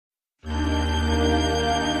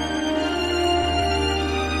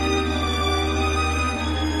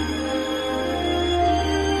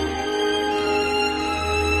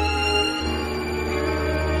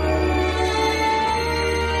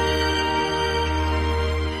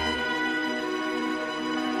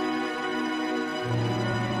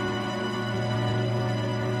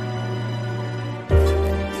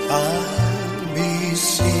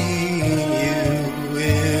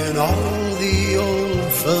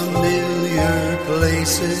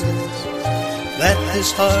places that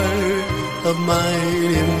this heart of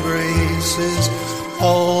mine embraces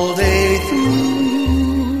all day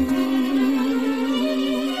through.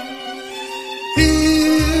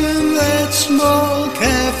 In that small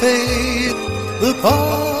cafe, the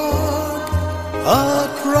park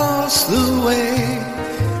across the way,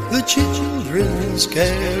 the children's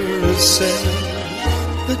carousel,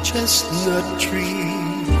 the chestnut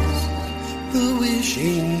trees, the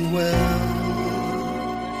wishing well.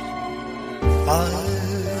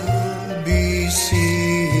 I'll be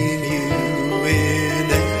seeing you in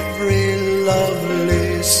every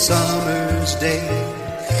lovely summer's day,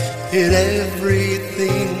 in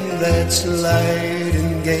everything that's light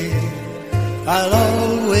and gay. I'll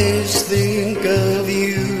always think of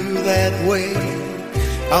you that way.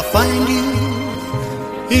 I'll find you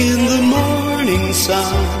in the morning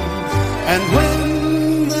sun, and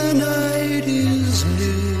when the night is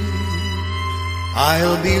new,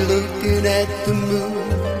 I'll be looking at the moon,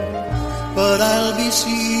 but I'll be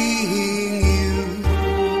seeing you.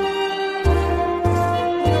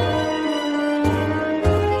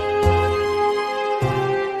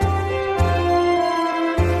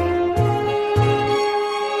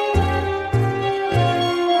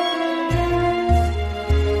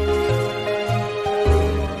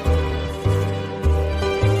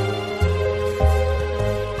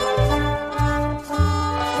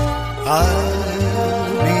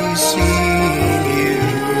 I'll be seeing you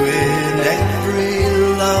in every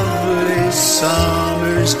lovely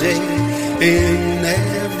summer's day, in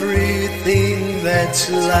everything that's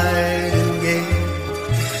light and gay.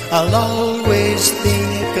 I'll always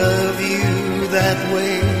think of you that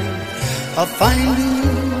way. I'll find you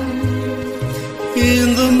in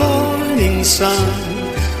the morning sun,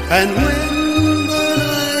 and when the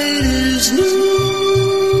night is new,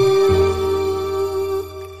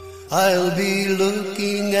 I'll be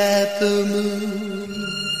looking at the moon,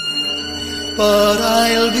 but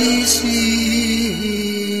I'll be seeing